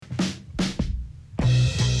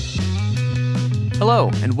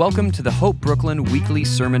Hello, and welcome to the Hope Brooklyn Weekly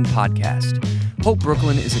Sermon Podcast. Hope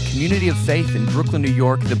Brooklyn is a community of faith in Brooklyn, New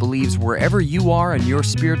York that believes wherever you are on your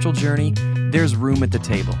spiritual journey, there's room at the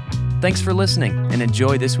table. Thanks for listening, and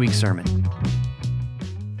enjoy this week's sermon.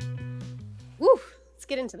 Woo, let's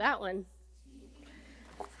get into that one.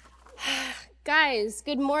 Guys,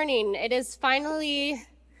 good morning. It is finally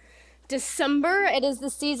December. It is the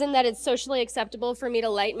season that it's socially acceptable for me to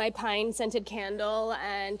light my pine-scented candle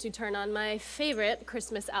and to turn on my favorite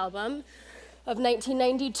Christmas album of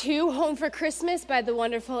 1992, Home for Christmas by the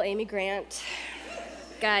wonderful Amy Grant.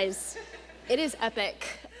 Guys, it is epic.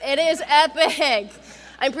 It is epic.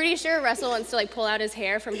 I'm pretty sure Russell wants to pull out his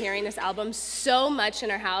hair from hearing this album so much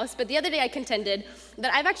in our house, but the other day I contended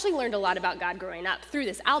that I've actually learned a lot about God growing up through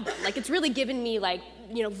this album. It's really given me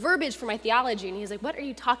verbiage for my theology, and he's like, what are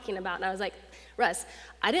you talking about? And I was like, Russ,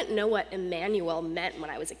 I didn't know what Emmanuel meant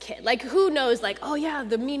when I was a kid. Who knows, oh yeah,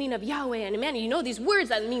 the meaning of Yahweh and Emmanuel, you know these words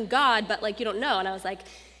that mean God, but you don't know. And I was like,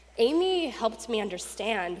 Amy helped me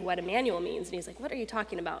understand what Emmanuel means. And he's like, what are you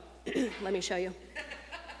talking about? Let me show you.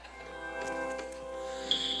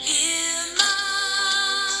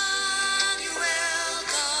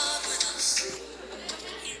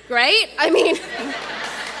 Right?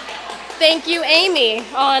 Thank you, Amy,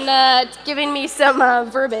 on giving me some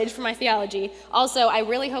verbiage for my theology. Also, I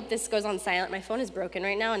really hope this goes on silent. My phone is broken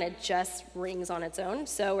right now, and it just rings on its own,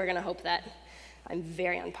 so we're going to hope that I'm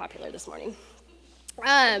very unpopular this morning.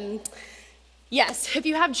 Yes, if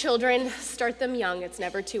you have children, start them young. It's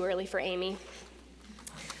never too early for Amy.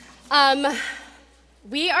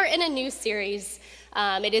 We are in a new series.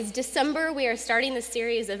 It is December. We are starting the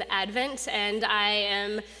series of Advent, and I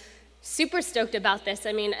am super stoked about this.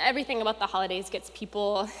 Everything about the holidays gets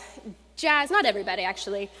people jazzed. Not everybody,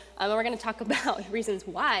 actually. We're going to talk about reasons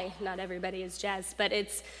why not everybody is jazzed, but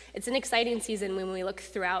it's an exciting season when we look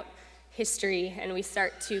throughout history and we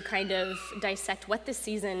start to kind of dissect what this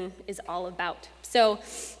season is all about. So,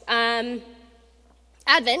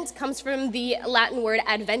 Advent comes from the Latin word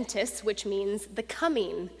adventus, which means the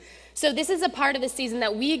coming. So this is a part of the season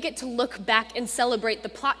that we get to look back and celebrate the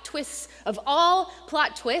plot twists of all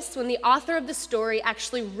plot twists when the author of the story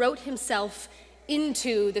actually wrote himself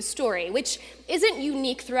into the story, which isn't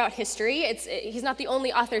unique throughout history. He's not the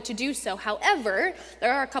only author to do so. However,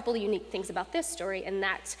 there are a couple of unique things about this story, in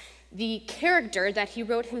that the character that he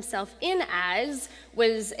wrote himself in as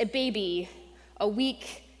was a baby, a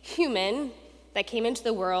weak human that came into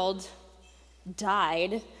the world,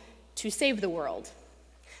 died to save the world.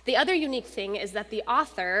 The other unique thing is that the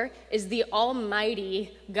author is the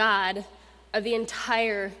almighty God of the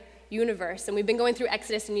entire universe. And we've been going through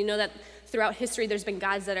Exodus, and you know that throughout history there's been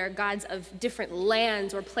gods that are gods of different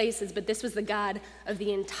lands or places, but this was the God of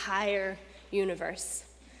the entire universe.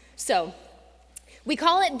 So, we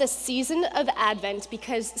call it the season of Advent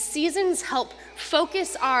because seasons help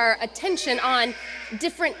focus our attention on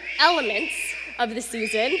different elements of the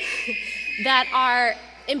season that are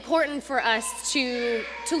important for us to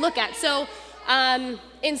look at. So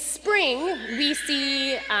in spring, we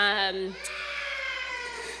see,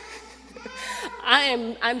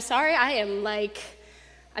 I'm sorry, I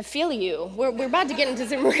feel you. We're about to get into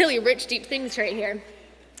some really rich, deep things right here.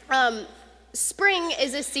 Spring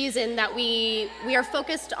is a season that we are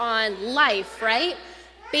focused on life, right?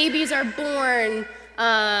 Babies are born,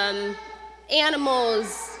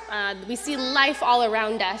 animals, we see life all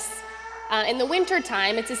around us. In the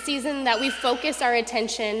wintertime, it's a season that we focus our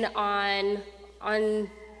attention on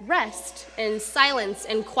rest, and silence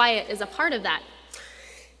and quiet is a part of that.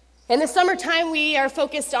 In the summertime, we are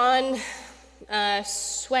focused on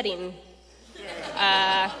sweating.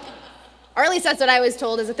 Or at least that's what I was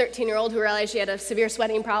told as a 13-year-old who realized she had a severe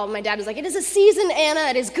sweating problem. My dad was like, it is a season, Anna,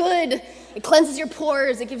 it is good. It cleanses your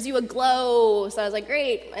pores, it gives you a glow. So I was like,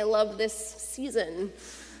 great, I love this season.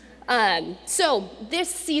 So this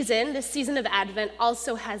season of Advent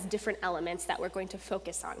also has different elements that we're going to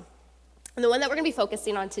focus on. And the one that we're going to be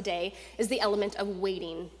focusing on today is the element of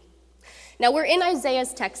waiting. Now we're in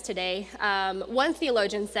Isaiah's text today. One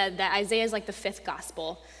theologian said that Isaiah is like the fifth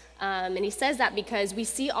gospel. And he says that because we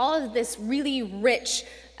see all of this really rich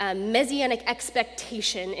messianic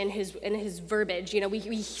expectation in his verbiage.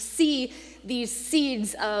 We see these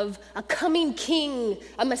seeds of a coming king,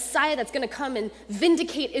 a Messiah that's going to come and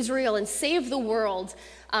vindicate Israel and save the world.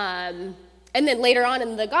 And then later on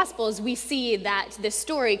in the Gospels, we see that this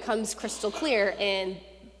story comes crystal clear in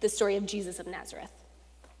the story of Jesus of Nazareth.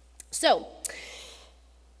 So,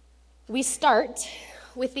 we start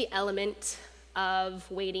with the element of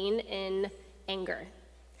waiting in anger.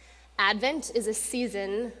 Advent is a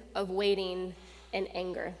season of waiting and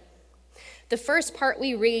anger. The first part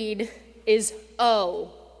we read is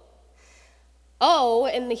O. O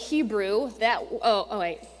in the Hebrew,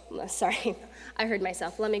 sorry, I heard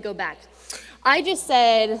myself. Let me go back. I just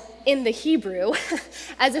said in the Hebrew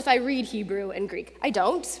as if I read Hebrew and Greek. I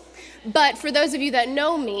don't. But for those of you that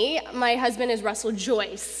know me, my husband is Russell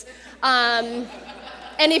Joyce. And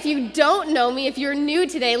if you don't know me, if you're new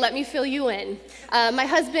today, let me fill you in. My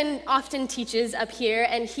husband often teaches up here,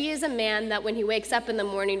 and he is a man that when he wakes up in the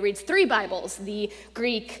morning reads 3 Bibles, the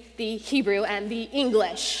Greek, the Hebrew, and the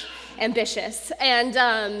English. Ambitious.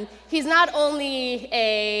 And he's not only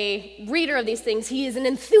a reader of these things, he is an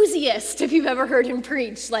enthusiast, if you've ever heard him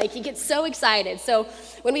preach. Like, he gets so excited. So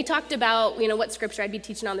when we talked about, what scripture I'd be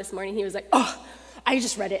teaching on this morning, he was like, oh, I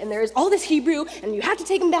just read it, and there's all this Hebrew, and you have to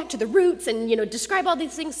take them back to the roots and, describe all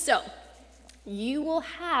these things. So you will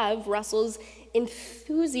have Russell's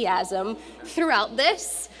enthusiasm throughout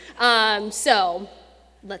this. So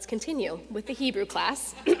let's continue with the Hebrew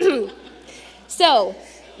class. So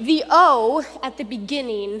the O at the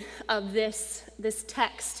beginning of this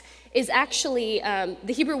text is actually,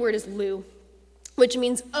 the Hebrew word is lu, which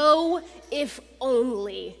means, oh, if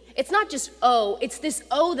only. It's not just oh, it's this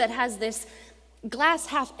oh that has this glass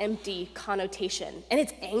half empty connotation, and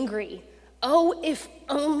it's angry. Oh, if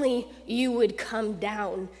only you would come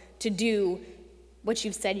down to do what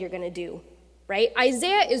you've said you're going to do, right?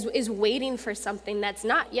 Isaiah is waiting for something that's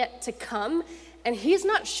not yet to come, and he's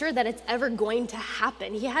not sure that it's ever going to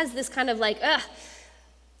happen. He has this kind of like,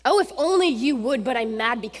 oh, if only you would, but I'm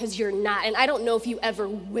mad because you're not, and I don't know if you ever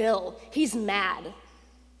will. He's mad.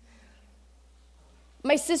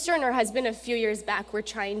 My sister and her husband a few years back were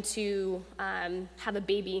trying to have a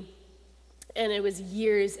baby, and it was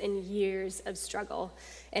years and years of struggle.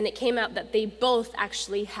 And it came out that they both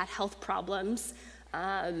actually had health problems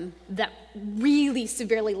that really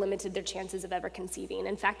severely limited their chances of ever conceiving.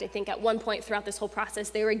 In fact, I think at one point throughout this whole process,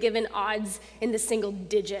 they were given odds in the single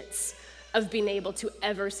digits of being able to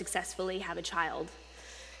ever successfully have a child.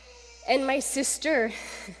 And my sister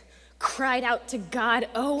cried out to God,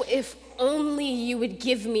 oh, if only you would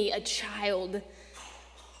give me a child.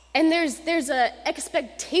 And there's a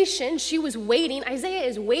expectation. She was waiting. Isaiah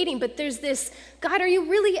is waiting, but there's this, God, are you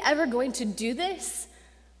really ever going to do this?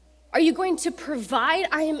 Are you going to provide?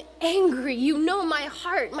 I am angry. You know my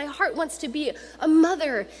heart. My heart wants to be a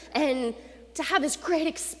mother and to have this great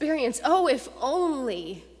experience. Oh, if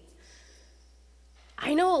only.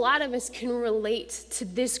 I know a lot of us can relate to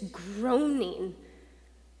this groaning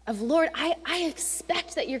of, Lord, I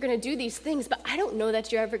expect that you're going to do these things, but I don't know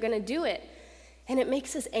that you're ever going to do it. And it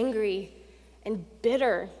makes us angry and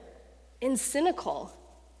bitter and cynical.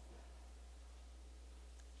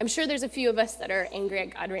 I'm sure there's a few of us that are angry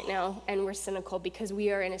at God right now, and we're cynical because we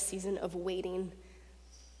are in a season of waiting,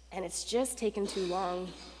 and it's just taken too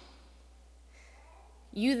long.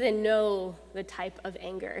 You then know the type of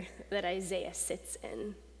anger that Isaiah sits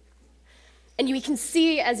in. And we can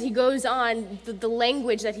see as he goes on, the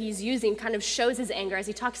language that he's using kind of shows his anger as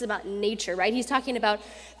he talks about nature, right? He's talking about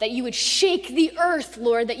that you would shake the earth,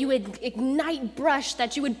 Lord, that you would ignite brush,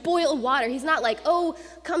 that you would boil water. He's not like, oh,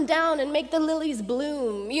 come down and make the lilies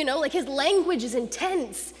bloom. Like his language is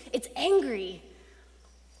intense. It's angry.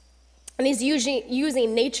 And he's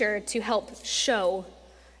using nature to help show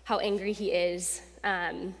how angry he is.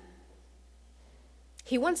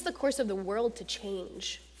 He wants the course of the world to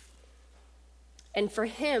change. And for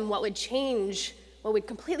him, what would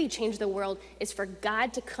completely change the world is for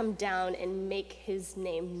God to come down and make his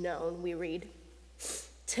name known, we read.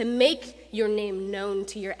 To make your name known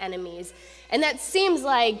to your enemies. And that seems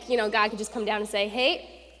like, God could just come down and say, hey,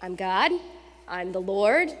 I'm God, I'm the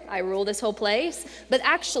Lord, I rule this whole place. But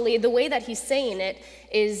actually, the way that he's saying it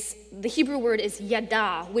is, the Hebrew word is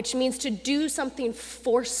yada, which means to do something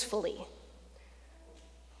forcefully.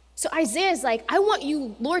 So Isaiah is like, I want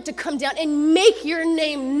you, Lord, to come down and make your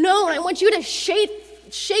name known. I want you to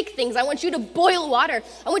shake things. I want you to boil water.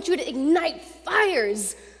 I want you to ignite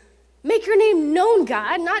fires. Make your name known,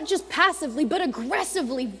 God, not just passively, but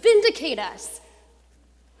aggressively. Vindicate us.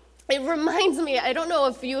 It reminds me, I don't know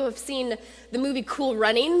if you have seen the movie Cool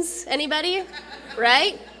Runnings. Anybody?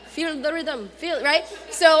 Right? Feel the rhythm, right?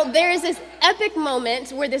 So there is this epic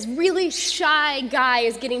moment where this really shy guy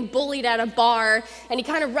is getting bullied at a bar, and he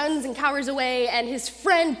kind of runs and cowers away, and his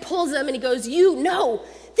friend pulls him, and he goes, no,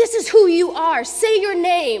 this is who you are. Say your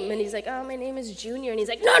name. And he's like, oh, my name is Junior. And he's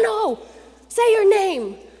like, no, say your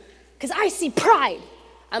name, because I see pride.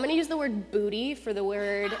 I'm going to use the word booty for the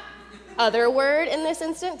word other word in this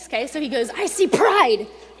instance. Okay, so he goes, I see pride.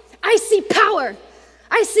 I see power.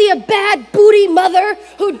 I see a bad booty mother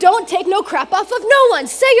who don't take no crap off of no one.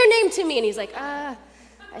 Say your name to me. And he's like,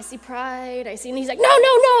 I see pride, I see, and he's like,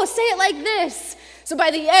 no, say it like this. So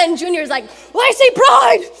by the end, Junior's like, well, I see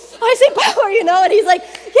pride, I see power, and he's like,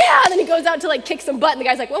 yeah, and then he goes out to like kick some butt, and the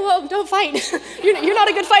guy's like, whoa, don't fight. You're not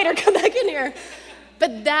a good fighter, come back in here.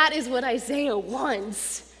 But that is what Isaiah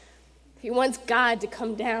wants. He wants God to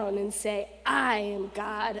come down and say, I am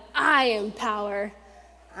God, I am power,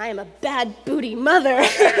 I am a bad booty mother.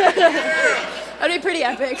 That'd be pretty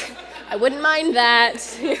epic. I wouldn't mind that.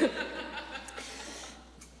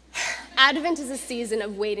 Advent is a season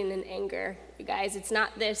of waiting and anger, you guys. It's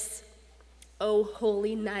not this, oh,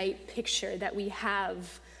 holy night picture that we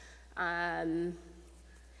have.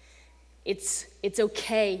 It's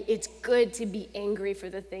okay. It's good to be angry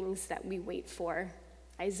for the things that we wait for.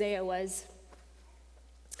 Isaiah was.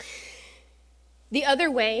 The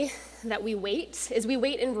other way that we wait is we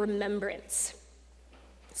wait in remembrance.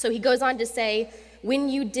 So he goes on to say, when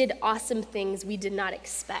you did awesome things we did not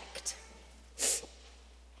expect.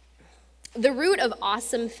 The root of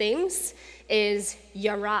awesome things is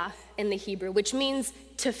yara in the Hebrew, which means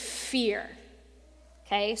to fear.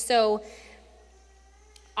 Okay, so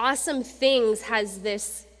awesome things has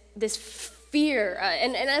this fear.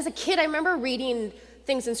 And as a kid, I remember reading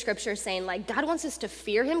things in scripture saying like God wants us to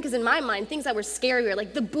fear him, because in my mind things that were scary were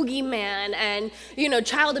like the boogeyman and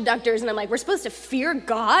child abductors, and I'm like, we're supposed to fear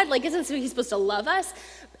God? Like, isn't he supposed to love us?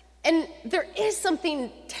 And there is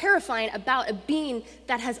something terrifying about a being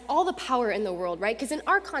that has all the power in the world, right? Because in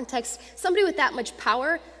our context, somebody with that much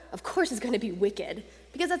power, of course, is going to be wicked,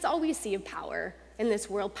 because that's all we see of power in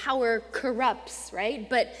this world. Power corrupts, right?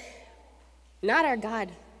 But not our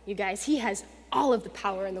God, you guys. He has all of the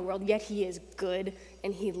power in the world, yet he is good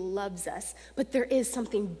and he loves us. But there is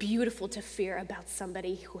something beautiful to fear about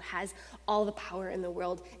somebody who has all the power in the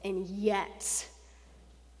world, and yet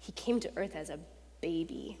he came to earth as a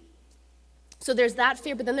baby. So there's that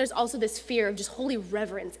fear, but then there's also this fear of just holy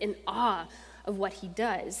reverence and awe of what he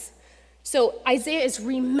does. So Isaiah is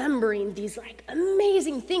remembering these like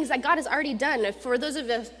amazing things that God has already done. For those of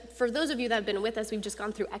you that have been with us, we've just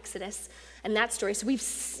gone through Exodus and that story. So we've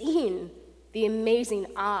seen the amazing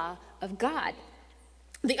awe of God.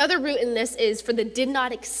 The other root in this is for the did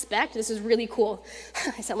not expect. This is really cool.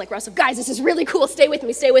 I sound like Russell. Guys, this is really cool. Stay with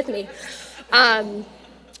me.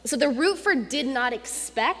 So the root for did not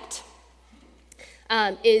expect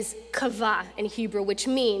is kavah in Hebrew, which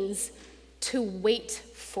means to wait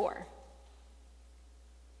for.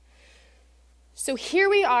 So here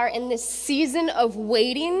we are in this season of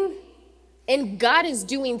waiting, and God is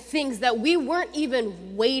doing things that we weren't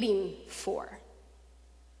even waiting for.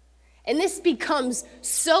 And this becomes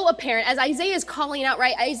so apparent as Isaiah is calling out,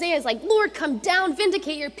 right? Isaiah is like, Lord, come down,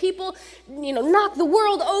 vindicate your people, knock the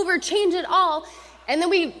world over, change it all. And then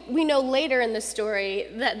we know later in the story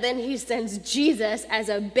that then he sends Jesus as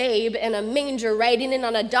a babe in a manger, riding in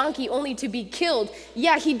on a donkey only to be killed.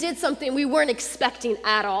 Yeah, he did something we weren't expecting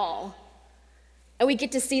at all. And we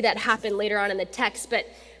get to see that happen later on in the text. But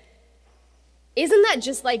isn't that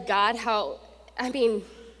just like God?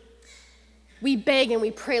 We beg and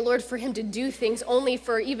we pray, Lord, for him to do things only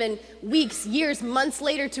for even weeks, years, months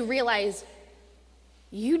later to realize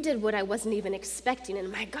you did what I wasn't even expecting.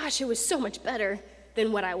 And my gosh, it was so much better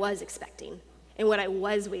than what I was expecting and what I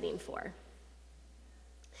was waiting for.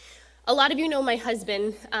 A lot of you know my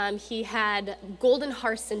husband. He had golden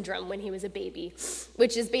heart syndrome when he was a baby,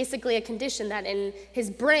 which is basically a condition that in his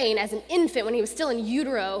brain as an infant, when he was still in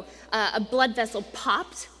utero, a blood vessel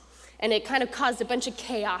popped, and it kind of caused a bunch of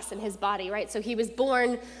chaos in his body, right? So he was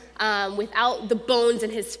born without the bones in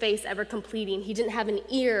his face ever completing. He didn't have an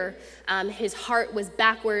ear. His heart was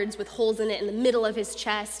backwards with holes in it in the middle of his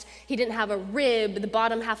chest. He didn't have a rib. The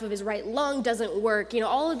bottom half of his right lung doesn't work.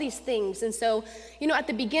 All of these things. And so, at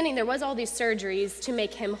the beginning, there was all these surgeries to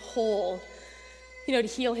make him whole, to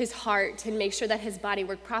heal his heart and make sure that his body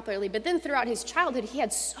worked properly. But then throughout his childhood, he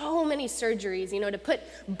had so many surgeries, to put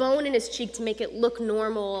bone in his cheek to make it look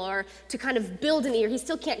normal, or to kind of build an ear. He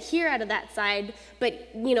still can't hear out of that side, but,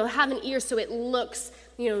 have an ear so it looks,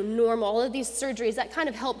 normal. All of these surgeries, that kind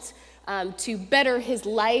of helped to better his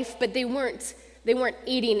life, but they weren't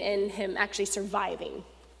aiding in him actually surviving.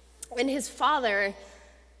 And his father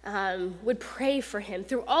would pray for him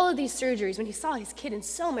through all of these surgeries when he saw his kid in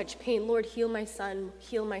so much pain. Lord, heal my son,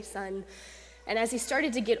 heal my son. And as he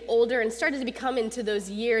started to get older and started to become into those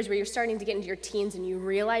years where you're starting to get into your teens and you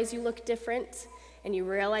realize you look different and you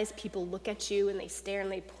realize people look at you and they stare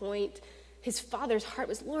and they point, his father's heart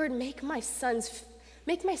was, Lord, make my son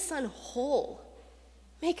whole.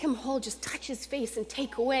 Make him whole. Just touch his face and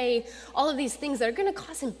take away all of these things that are going to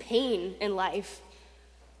cause him pain in life.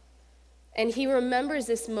 And he remembers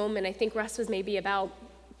this moment. I think Russ was maybe about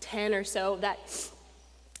 10 or so, that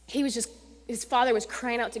his father was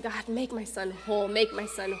crying out to God, make my son whole, make my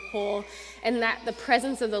son whole. And that the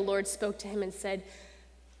presence of the Lord spoke to him and said,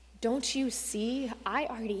 don't you see, I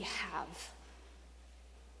already have.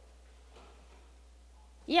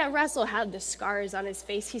 Yeah, Russell had the scars on his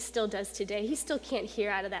face. He still does today. He still can't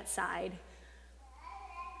hear out of that side.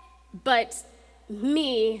 But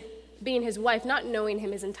me, being his wife, not knowing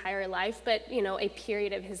him his entire life, but, a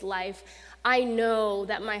period of his life, I know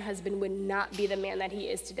that my husband would not be the man that he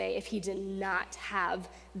is today if he did not have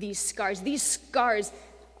these scars. These scars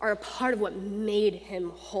are a part of what made him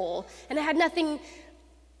whole. And it had nothing,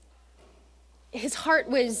 his heart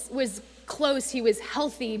was close, he was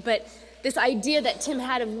healthy, but this idea that Tim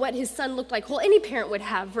had of what his son looked like whole, any parent would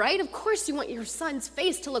have, right? Of course you want your son's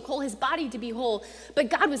face to look whole, his body to be whole, but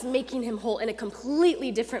God was making him whole in a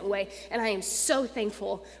completely different way, and I am so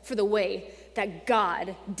thankful for the way that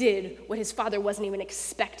God did what his father wasn't even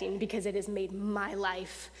expecting, because it has made my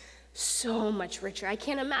life so much richer. I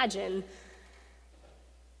can't imagine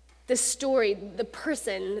the story, the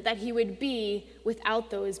person that he would be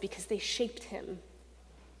without those, because they shaped him.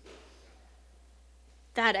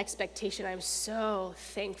 That expectation, I'm so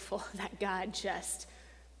thankful that God just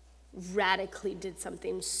radically did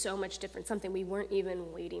something so much different, something we weren't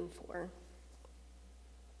even waiting for.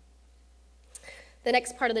 The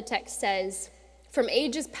next part of the text says, from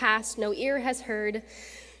ages past, no ear has heard,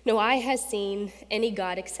 no eye has seen any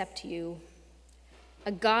God except you,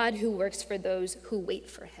 a God who works for those who wait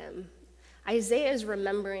for him. Isaiah is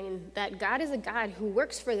remembering that God is a God who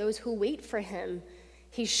works for those who wait for him.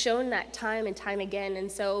 He's shown that time and time again.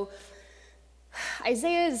 And so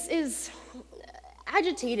Isaiah is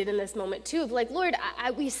agitated in this moment too, of like, Lord,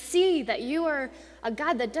 we see that you are a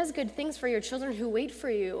God that does good things for your children who wait for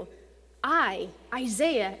you. I,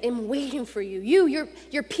 Isaiah, am waiting for you.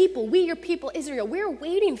 Your people, we, your people, Israel, we're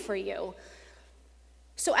waiting for you.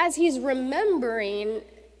 So as he's remembering,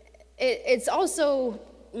 it's also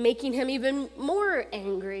making him even more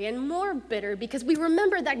angry and more bitter, because we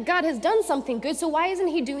remember that God has done something good, so why isn't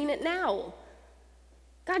he doing it now?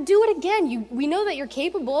 God, do it again. We know that you're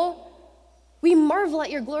capable. We marvel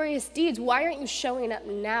at your glorious deeds. Why aren't you showing up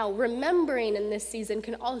now? Remembering in this season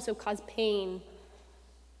can also cause pain,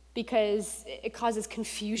 because it causes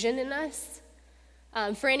confusion in us.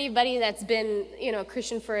 For anybody that's been, a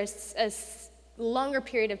Christian for a longer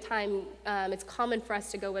period of time, it's common for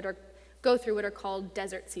us to go through what are called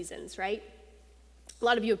desert seasons, right? A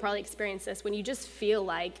lot of you have probably experienced this when you just feel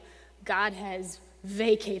like God has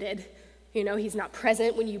vacated. He's not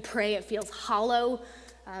present. When you pray, it feels hollow.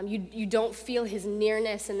 You don't feel his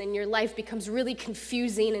nearness, and then your life becomes really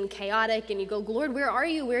confusing and chaotic, and you go, Lord, where are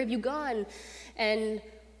you? Where have you gone? And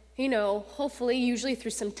hopefully, usually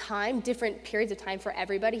through some time, different periods of time for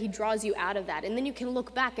everybody, he draws you out of that. And then you can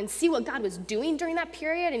look back and see what God was doing during that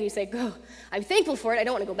period, and you say, I'm thankful for it. I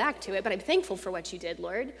don't want to go back to it, but I'm thankful for what you did,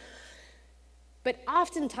 Lord. But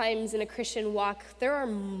oftentimes in a Christian walk, there are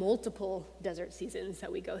multiple desert seasons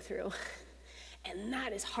that we go through. And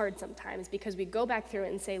that is hard sometimes, because we go back through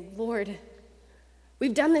it and say, Lord,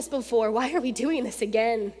 we've done this before. Why are we doing this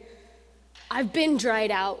again? I've been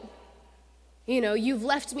dried out. You've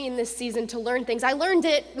left me in this season to learn things. I learned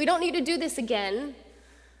it. We don't need to do this again.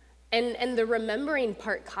 And the remembering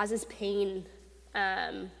part causes pain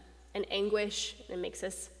and anguish, and it makes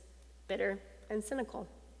us bitter and cynical.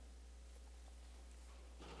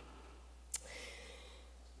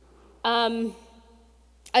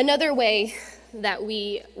 Another way that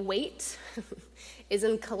we wait is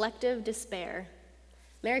in collective despair.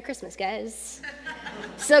 Merry Christmas, guys.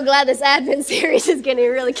 So glad this Advent series is getting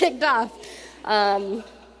really kicked off. The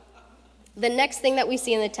next thing that we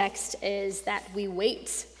see in the text is that we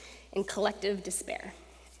wait in collective despair.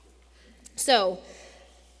 So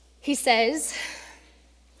he says,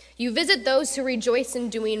 you visit those who rejoice in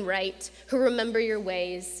doing right, who remember your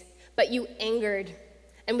ways, but you angered,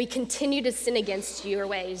 and we continue to sin against your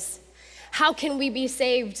ways. How can we be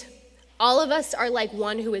saved? All of us are like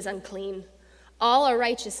one who is unclean. All our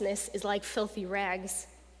righteousness is like filthy rags.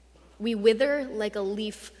 We wither like a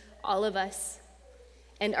leaf, all of us,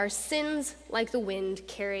 and our sins, like the wind,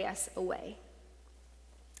 carry us away.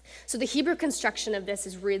 So the Hebrew construction of this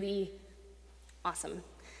is really awesome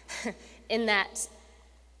in that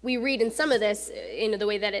we read in some of this, the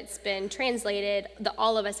way that it's been translated, the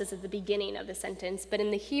all of us is at the beginning of the sentence, but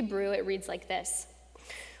in the Hebrew it reads like this.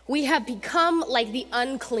 We have become like the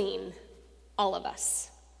unclean, all of us.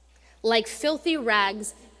 Like filthy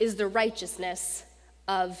rags is the righteousness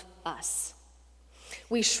of us.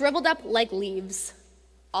 We shriveled up like leaves,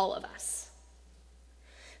 all of us.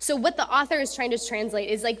 So what the author is trying to translate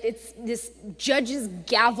is like it's this judge's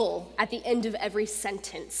gavel at the end of every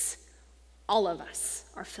sentence. All of us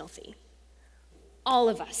are filthy. All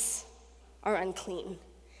of us are unclean.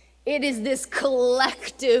 It is this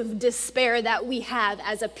collective despair that we have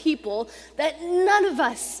as a people that none of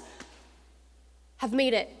us have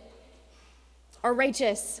made it. Are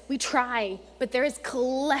righteous. We try, but there is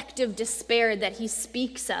collective despair that he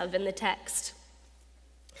speaks of in the text.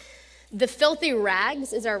 The filthy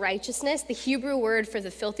rags is our righteousness. The Hebrew word for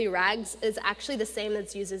the filthy rags is actually the same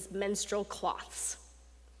that's used as menstrual cloths.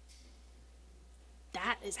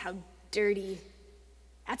 That is how dirty,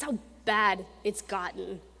 that's how bad it's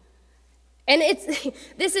gotten. And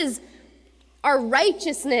our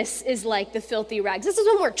righteousness is like the filthy rags. This is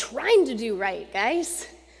when we're trying to do right, guys.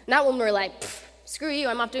 Not when we're like, screw you,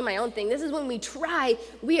 I'm off doing my own thing. This is when we try,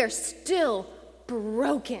 we are still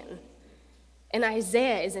broken. And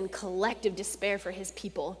Isaiah is in collective despair for his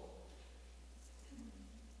people.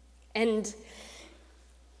 And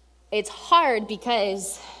it's hard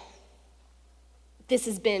because this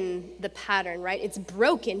has been the pattern, right? It's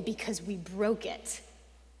broken because we broke it.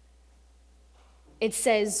 It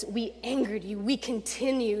says, we angered you, we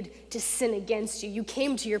continued to sin against you. You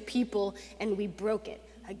came to your people and we broke it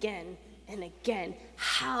again and again.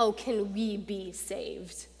 How can we be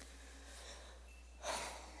saved?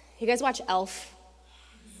 You guys watch Elf,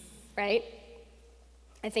 right?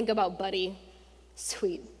 I think about Buddy,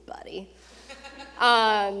 sweet Buddy,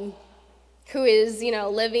 who is,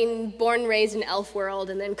 born and raised in Elf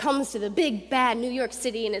world and then comes to the big, bad New York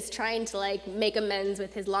City and is trying to, make amends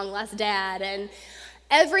with his long-lost dad. And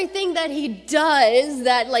everything that he does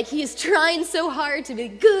that, he's trying so hard to be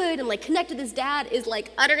good and, connect with his dad is,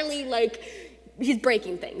 utterly, he's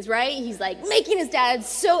breaking things, right? He's making his dad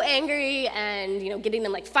so angry and, getting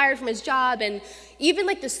them fired from his job. And even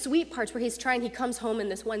the sweet parts where he's trying, he comes home in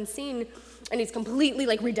this one scene and he's completely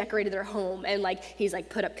redecorated their home. And he's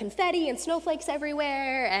put up confetti and snowflakes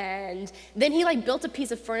everywhere. And then he built a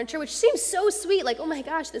piece of furniture, which seems so sweet. Oh my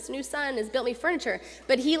gosh, this new son has built me furniture.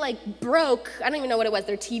 But he broke, I don't even know what it was,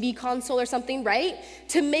 their TV console or something, right?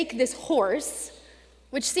 To make this horse,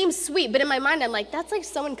 which seems sweet, but in my mind, I'm that's like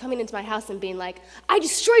someone coming into my house and being I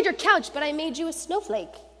destroyed your couch, but I made you a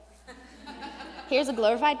snowflake. Here's a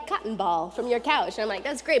glorified cotton ball from your couch. And I'm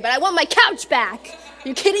that's great, but I want my couch back.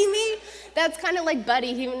 You kidding me? That's kind of like Buddy.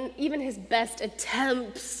 Even his best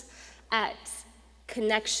attempts at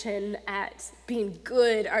connection, at being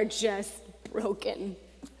good, are just broken.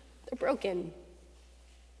 They're broken.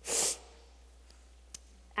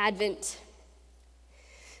 Advent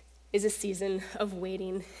is a season of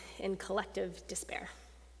waiting and collective despair.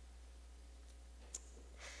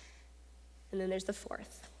 And then there's the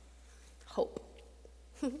fourth, hope.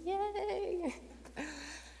 Yay!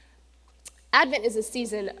 Advent is a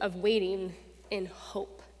season of waiting in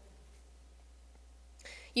hope.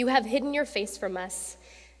 You have hidden your face from us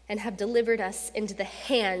and have delivered us into the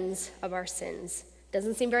hands of our sins.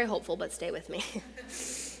 Doesn't seem very hopeful, but stay with me.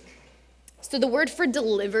 So the word for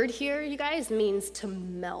delivered here, you guys, means to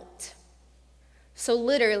melt. So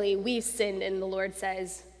literally, we've sinned and the Lord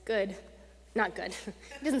says, good, not good.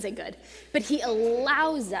 He doesn't say good, but he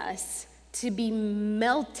allows us to be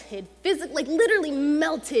melted, physically, literally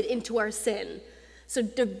melted into our sin. So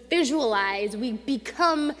to visualize, we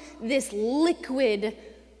become this liquid,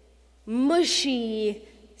 mushy,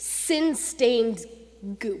 sin-stained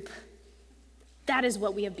goop. That is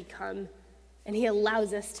what we have become. And he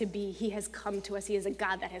allows us to be, he has come to us. He is a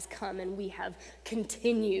God that has come, and we have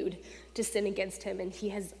continued to sin against him, and he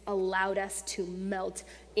has allowed us to melt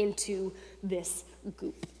into this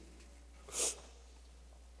goop.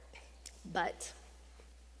 But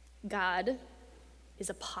God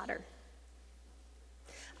is a potter.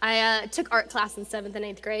 I took art class in 7th and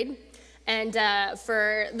 8th grade. And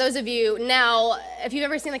for those of you now, if you've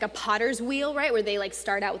ever seen a potter's wheel, right, where they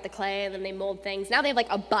start out with the clay and then they mold things. Now they have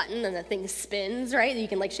a button and the thing spins, right, that you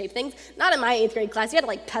can shape things. Not in my 8th grade class. You had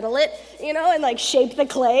to pedal it, and shape the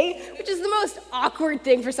clay, which is the most awkward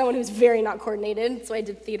thing for someone who's very not coordinated. So I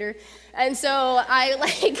did theater. And so I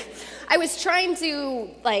was trying to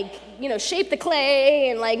shape the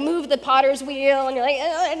clay and move the potter's wheel, and you're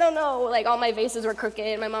I don't know, all my vases were crooked,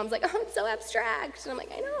 and my mom's oh, it's so abstract, and I'm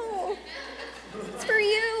I know, it's for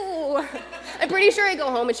you. I'm pretty sure I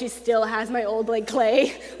go home and she still has my old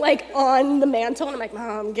clay on the mantle, and I'm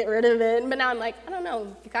Mom, get rid of it. But now I'm I don't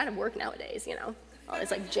know, it kind of work nowadays, all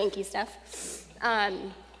this janky stuff.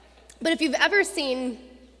 But if you've ever seen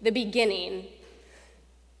the beginning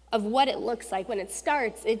of what it looks like when it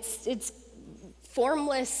starts, it's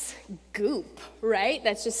formless goop, right?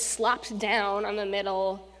 That's just slopped down on the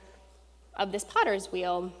middle of this potter's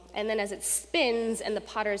wheel. And then as it spins and the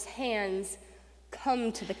potter's hands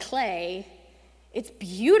come to the clay, it's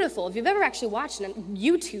beautiful. If you've ever actually watched it on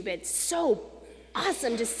YouTube, it's so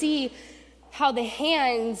awesome to see how the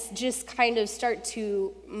hands just kind of start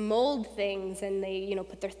to mold things, and they,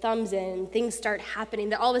 put their thumbs in, and things start happening.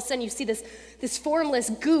 That all of a sudden you see this formless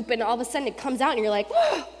goop, and all of a sudden it comes out, and you're like,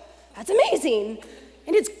 whoa, that's amazing.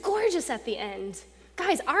 And it's gorgeous at the end.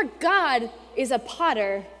 Guys, our God is a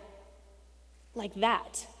potter like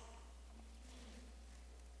that.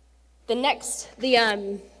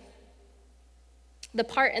 The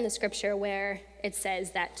part in the scripture where it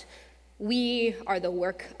says that we are the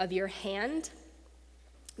work of your hand,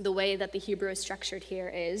 the way that the Hebrew is structured here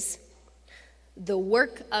is the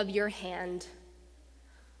work of your hand,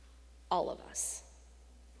 all of us.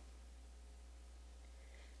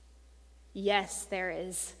 Yes, there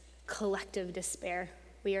is collective despair.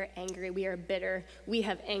 We are angry, we are bitter, we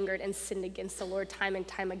have angered and sinned against the Lord time and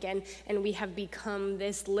time again, and we have become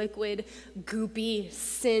this liquid, goopy,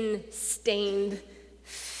 sin-stained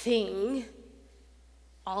thing,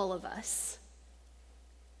 all of us.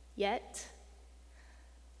 Yet,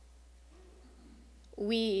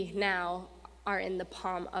 we now are in the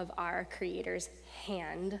palm of our Creator's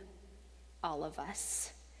hand, all of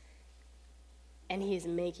us, and He is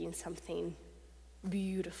making something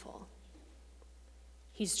beautiful.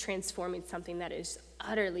 He's transforming something that is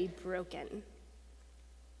utterly broken.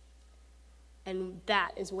 And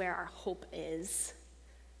that is where our hope is.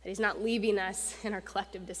 That He's not leaving us in our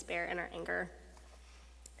collective despair and our anger.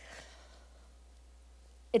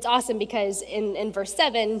 It's awesome because in verse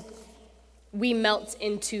 7, we melt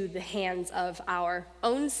into the hands of our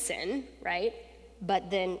own sin, right?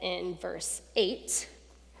 But then in verse 8,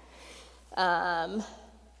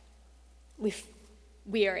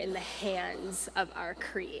 we are in the hands of our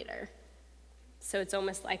Creator. So it's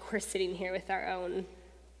almost like we're sitting here with our own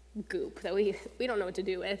goop that we don't know what to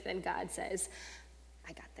do with, and God says,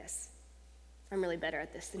 I got this. I'm really better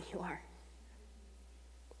at this than you are.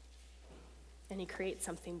 And He creates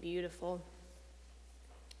something beautiful.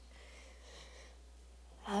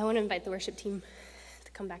 I want to invite the worship team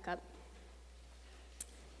to come back up.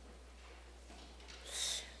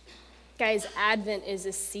 Guys, Advent is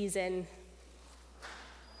a season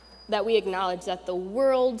that we acknowledge that the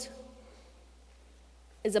world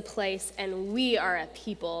is a place and we are a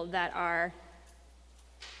people that are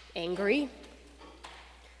angry,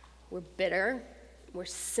 we're bitter, we're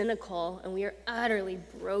cynical, and we are utterly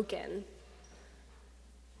broken.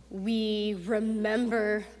 We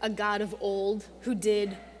remember a God of old who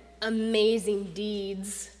did amazing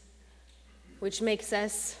deeds, which makes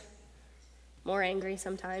us more angry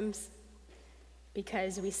sometimes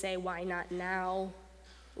because we say, why not now?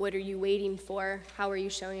 What are you waiting for? How are you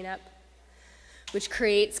showing up? Which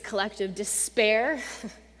creates collective despair.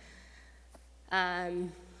 But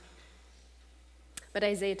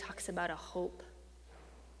Isaiah talks about a hope.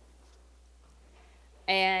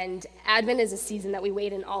 And Advent is a season that we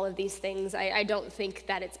wait in all of these things. I don't think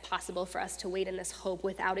that it's possible for us to wait in this hope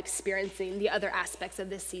without experiencing the other aspects of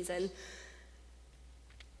this season.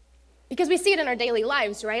 Because we see it in our daily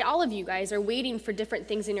lives, right? All of you guys are waiting for different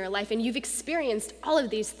things in your life, and you've experienced all of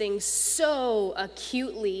these things so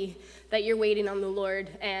acutely that you're waiting on the Lord,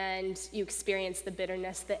 and you experience the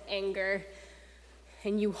bitterness, the anger,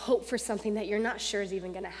 and you hope for something that you're not sure is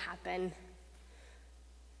even going to happen.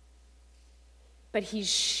 But He's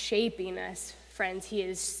shaping us, friends. He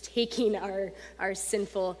is taking our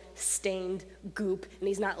sinful, stained goop, and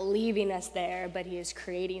He's not leaving us there, but He is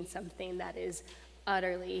creating something that is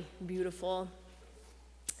utterly beautiful.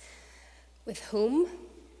 With whom?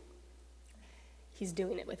 He's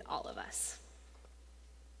doing it with all of us.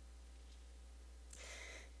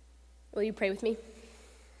 Will you pray with me?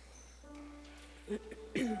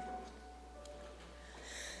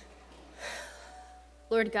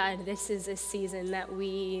 Lord God, this is a season that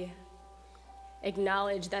we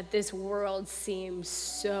acknowledge that this world seems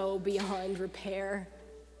so beyond repair.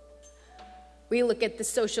 We look at the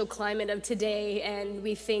social climate of today and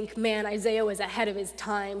we think, man, Isaiah was ahead of his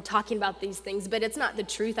time talking about these things, but it's not the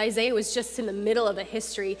truth. Isaiah was just in the middle of a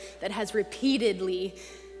history that has repeatedly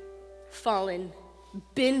fallen,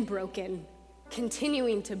 been broken,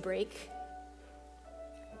 continuing to break.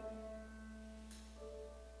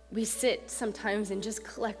 We sit sometimes in just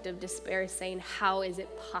collective despair saying, how is it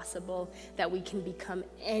possible that we can become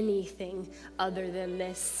anything other than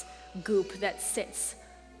this goop that sits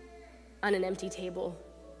on an empty table?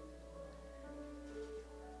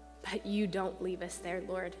 But you don't leave us there,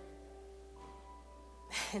 Lord.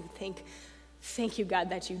 And thank you, God,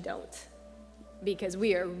 that you don't, because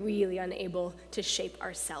we are really unable to shape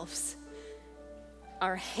ourselves.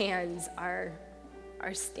 our hands are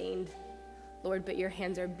stained, Lord, but your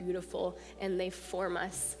hands are beautiful and they form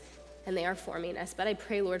us and they are forming us. But I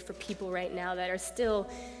pray, Lord, for people right now that are still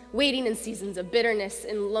waiting in seasons of bitterness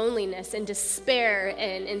and loneliness and despair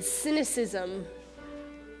and cynicism.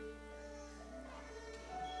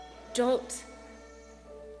 Don't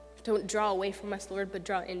draw away from us, Lord, but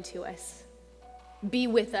draw into us. Be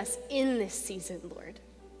with us in this season, Lord.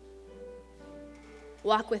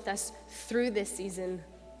 Walk with us through this season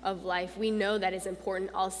of life. We know that is important.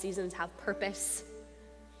 All seasons have purpose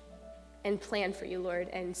and plan for you, Lord.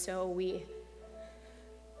 And so we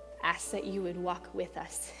ask that you would walk with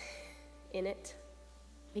us in it,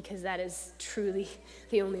 because that is truly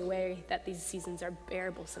the only way that these seasons are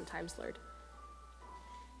bearable sometimes, Lord.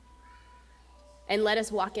 And let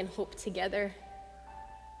us walk in hope together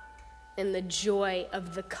in the joy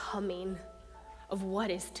of the coming, of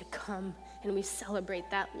what is to come. And we celebrate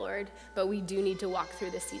that, Lord, but we do need to walk through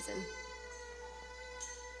this season.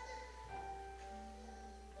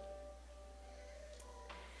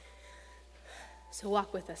 So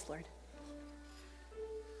walk with us, Lord.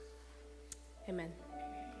 Amen.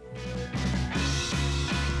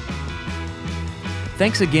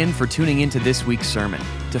 Thanks again for tuning into this week's sermon.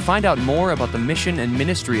 To find out more about the mission and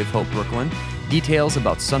ministry of Hope Brooklyn, details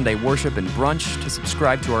about Sunday worship and brunch, to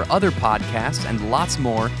subscribe to our other podcasts, and lots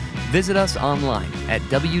more, visit us online at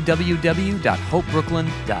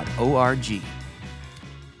www.hopebrooklyn.org.